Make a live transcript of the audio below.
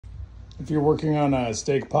If you're working on a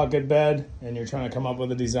stake pocket bed and you're trying to come up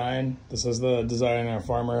with a design, this is the design our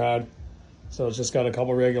farmer had. So it's just got a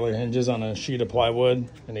couple regular hinges on a sheet of plywood,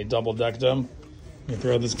 and he double decked them. You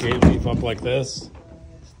throw this gate leaf up like this,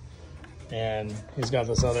 and he's got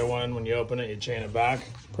this other one. When you open it, you chain it back.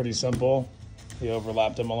 Pretty simple. He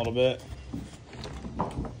overlapped them a little bit.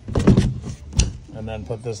 And then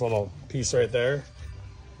put this little piece right there.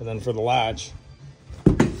 And then for the latch,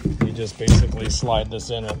 you just basically slide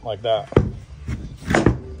this in like that.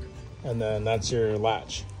 And then that's your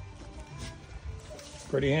latch.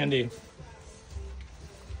 Pretty handy.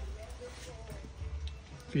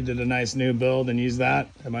 If you did a nice new build and use that,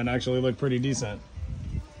 it might actually look pretty decent.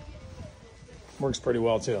 Works pretty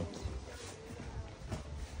well too.